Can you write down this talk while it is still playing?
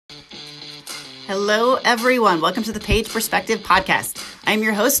Hello, everyone. Welcome to the Paige Perspective Podcast. I'm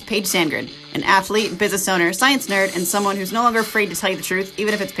your host, Paige Sandgren, an athlete, business owner, science nerd, and someone who's no longer afraid to tell you the truth,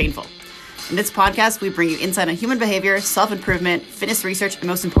 even if it's painful. In this podcast, we bring you insight on human behavior, self-improvement, fitness research, and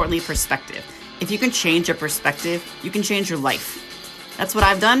most importantly, perspective. If you can change your perspective, you can change your life. That's what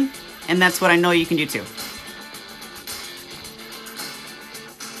I've done, and that's what I know you can do too.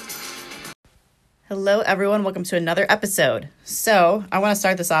 Hello, everyone. Welcome to another episode. So I want to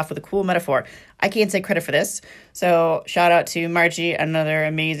start this off with a cool metaphor. I can't take credit for this. So shout out to Margie, another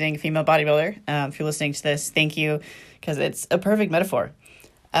amazing female bodybuilder. If you're listening to this, thank you, because it's a perfect metaphor.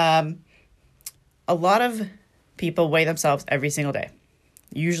 A lot of people weigh themselves every single day,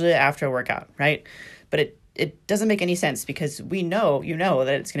 usually after a workout, right? But it doesn't make any sense because we know,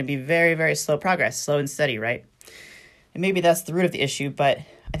 that it's going to be very, very slow progress, slow and steady, right? And maybe that's the root of the issue, but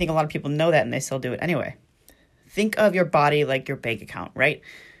I think a lot of people know that and they still do it anyway. Think of your body like your bank account, right?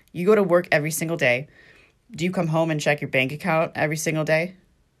 You go to work every single day. Do you come home and check your bank account every single day?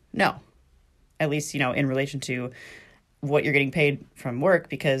 No. At least, in relation to what you're getting paid from work,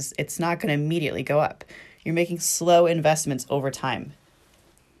 because it's not going to immediately go up. You're making slow investments over time.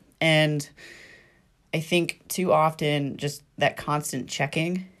 And I think too often just that constant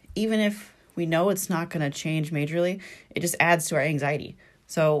checking, even if we know it's not going to change majorly, it just adds to our anxiety.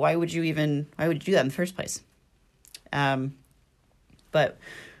 So why would you do that in the first place? But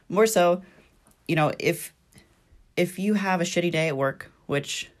more so, if you have a shitty day at work,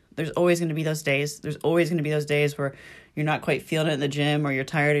 which there's always going to be those days. There's always going to be those days where you're not quite feeling it in the gym, or you're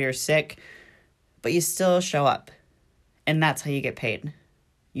tired, or you're sick, but you still show up. And that's how you get paid.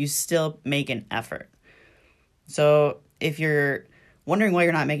 You still make an effort. So if you're wondering why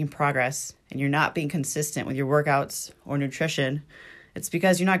you're not making progress and you're not being consistent with your workouts or nutrition, it's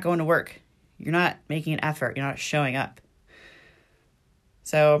because you're not going to work. You're not making an effort. You're not showing up.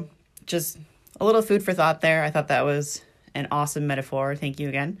 So just a little food for thought there. I thought that was an awesome metaphor. Thank you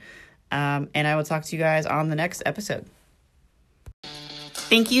again. And I will talk to you guys on the next episode.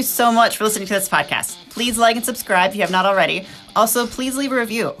 Thank you so much for listening to this podcast. Please like and subscribe if you have not already. Also, please leave a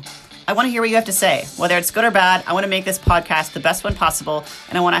review. I want to hear what you have to say. Whether it's good or bad, I want to make this podcast the best one possible,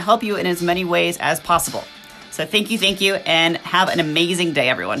 and I want to help you in as many ways as possible. So thank you, and have an amazing day,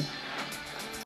 everyone.